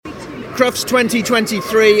Crufts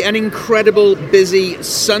 2023, an incredible busy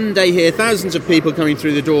Sunday here. Thousands of people coming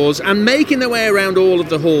through the doors and making their way around all of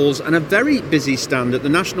the halls, and a very busy stand at the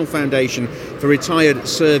National Foundation for Retired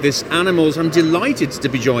Service Animals. I'm delighted to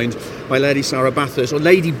be joined by Lady Sara Bathhurst, or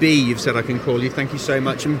Lady B, you've said I can call you. Thank you so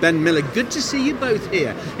much. And Ben Miller, good to see you both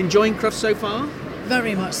here. Enjoying Crufts so far?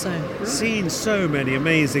 Very much so. Seen so many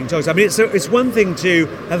amazing dogs. I mean, it's one thing to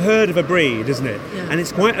have heard of a breed, isn't it? Yeah. And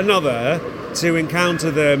it's quite another to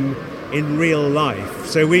encounter them in real life.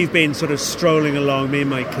 So we've been sort of strolling along, me and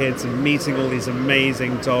my kids, and meeting all these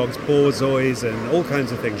amazing dogs, borzois and all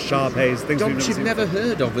kinds of things, Sharpeys, things Dogs you've never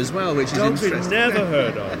heard of as well, which is dogs interesting. we've never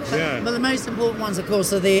heard of, yeah. But the most important ones, of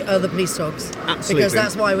course, are the police dogs. Absolutely. Because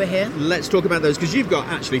that's why we're here. Let's talk about those, because you've got,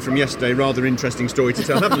 actually, from yesterday, rather interesting story to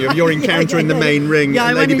tell, haven't you? Of your encounter in the main ring.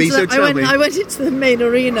 Yeah, Lady B, so tell me. I went into the main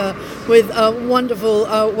arena with wonderful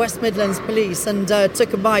West Midlands police and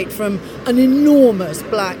took a bite from an enormous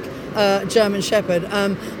black German Shepherd.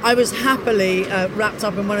 I was happily wrapped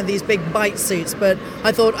up in one of these big bite suits, but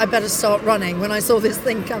I thought I'd better start running when I saw this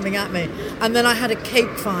thing coming at me. And then I had a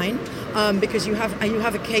cake fine, because you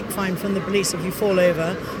have a cake fine from the police if you fall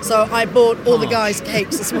over. So I bought all the guys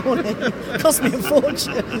cakes this morning. Cost me a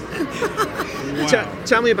fortune. Wow.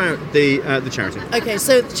 Tell me about the charity. Okay,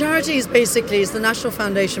 so the charity is the National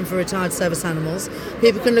Foundation for Retired Service Animals.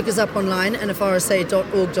 People can look us up online,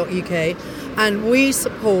 nfrsa.org.uk, and we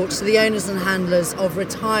support the owners and handlers of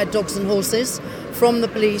retired dogs and horses from the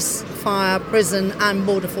police, fire, prison and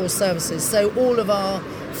border force services. So all of our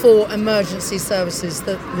 4 emergency services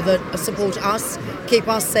that support us, keep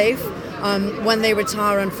us safe. When they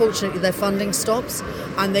retire, unfortunately, their funding stops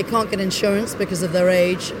and they can't get insurance because of their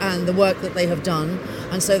age and the work that they have done.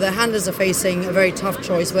 And so their handlers are facing a very tough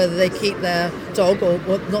choice, whether they keep their dog, or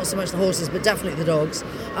well, not so much the horses, but definitely the dogs,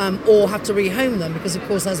 or have to rehome them because, of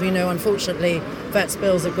course, as we know, unfortunately, vets'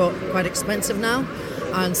 bills have got quite expensive now.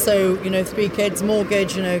 And so, 3 kids,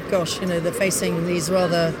 mortgage, they're facing these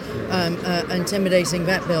rather intimidating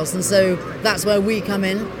vet bills. And so that's where we come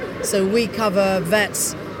in. So we cover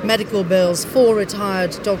vets' medical bills for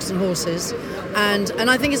retired dogs and horses. And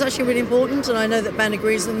I think it's actually really important, and I know that Ben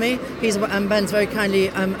agrees with me. Ben's very kindly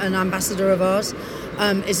an ambassador of ours.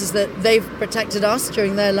 Is that they've protected us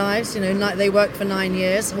during their lives. They worked for 9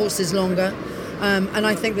 years, horses longer. And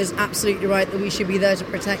I think there's absolutely right that we should be there to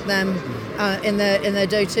protect them in their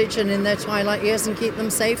dotage and in their twilight years and keep them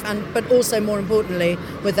safe, but also more importantly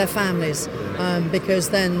with their families, because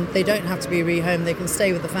then they don't have to be rehomed, they can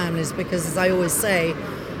stay with the families, because as I always say,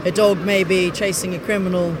 a dog may be chasing a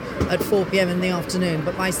criminal at 4 p.m. in the afternoon,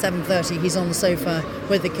 but by 7:30 he's on the sofa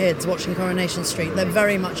with the kids watching Coronation Street. They're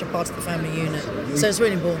very much a part of the family unit. So it's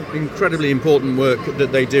really important. Incredibly important work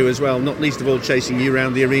that they do as well, not least of all chasing you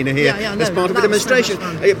around the arena here as part of the demonstration.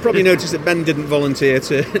 So you probably noticed that Ben didn't volunteer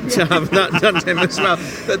to have that done to him as well.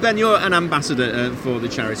 But Ben, you're an ambassador for the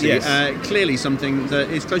charity. Yes. Clearly something that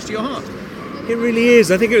is close to your heart. It really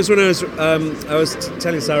is. I think it was when I was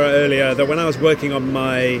telling Sarah earlier that when I was working on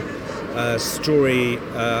my story,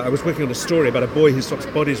 I was working on a story about a boy who swaps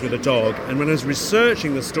bodies with a dog, and when I was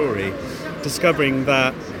researching the story, discovering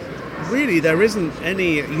that really there isn't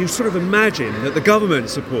any, you sort of imagine that the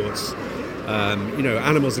government supports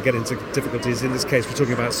animals that get into difficulties. In this case we're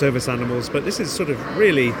talking about service animals, but this is sort of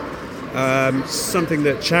really something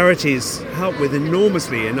that charities help with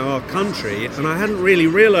enormously in our country, and I hadn't really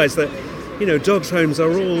realised that dogs' homes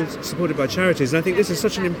are all supported by charities, and I think this is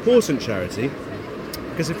such an important charity,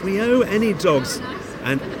 because if we owe any dogs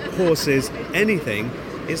and horses anything,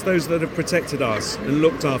 it's those that have protected us and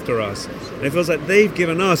looked after us. And it feels like they've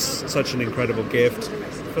given us such an incredible gift.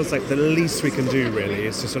 It feels like the least we can do, really,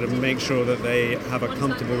 is to sort of make sure that they have a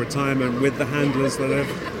comfortable retirement with the handlers that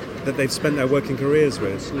they've spent their working careers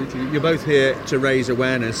with. Absolutely. You're both here to raise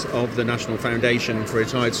awareness of the National Foundation for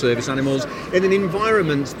Retired Service Animals in an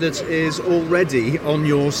environment that is already on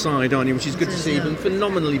your side, aren't you? Which is good to see. You've been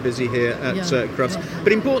phenomenally busy here at Crufts. Yeah.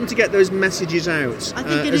 But important to get those messages out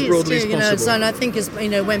as broadly as possible. So, and I think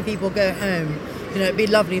when people go home, it'd be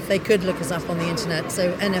lovely if they could look us up on the internet,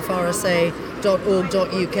 so nfrsa.org.uk,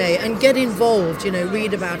 and get involved,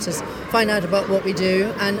 read about us, find out about what we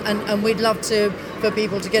do, and we'd love for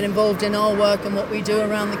people to get involved in our work and what we do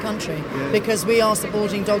around the country, because we are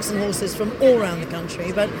supporting dogs and horses from all around the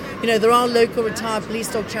country. But there are local retired police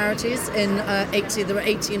dog charities there are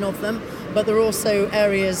 18 of them, but there are also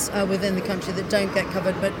areas within the country that don't get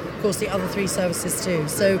covered, but of course the other 3 services too.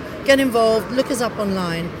 So get involved, look us up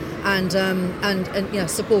online, and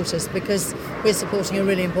support us, because we're supporting a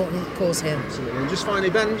really important cause here. Absolutely. And just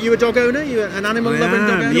finally, Ben, you a dog owner? You an animal-loving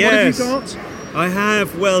dog owner? Yes. What have you got? I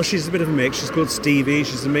have, she's a bit of a mix. She's called Stevie.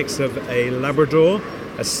 She's a mix of a Labrador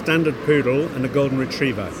a standard poodle, and a golden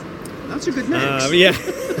retriever. That's a good mix. Yeah.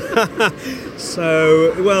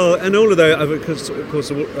 So, well, and all of those, of course,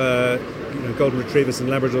 golden retrievers and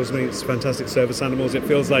Labradors makes fantastic service animals. It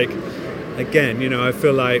feels like, again, I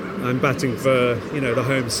feel like I'm batting for, the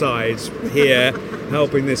home side here,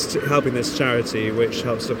 helping this charity, which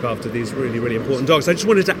helps look after these really, really important dogs. I just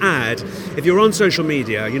wanted to add, if you're on social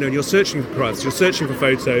media, and you're searching for crafts, you're searching for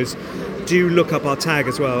photos, do look up our tag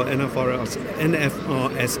as well, NFRSA,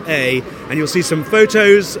 and you'll see some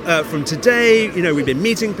photos from today. We've been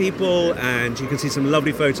meeting people, and you can see some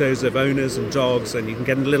lovely photos of owners and dogs, and you can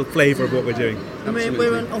get a little flavour of what we're doing.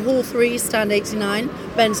 We're on Hall 3, stand 89.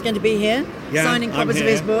 Ben's going to be here, signing copies of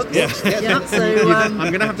his books. Yeah. So I'm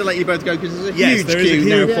going to have to let you both go because there's a Yes, huge there is a queue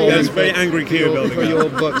queue. now There's a very angry queue building for up. your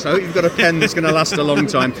books. I hope you've got a pen that's going to last a long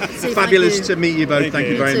time. Fabulous you. to meet you both. Thank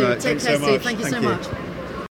you very much. Take care, Thanks so Steve. much. Thank you so much.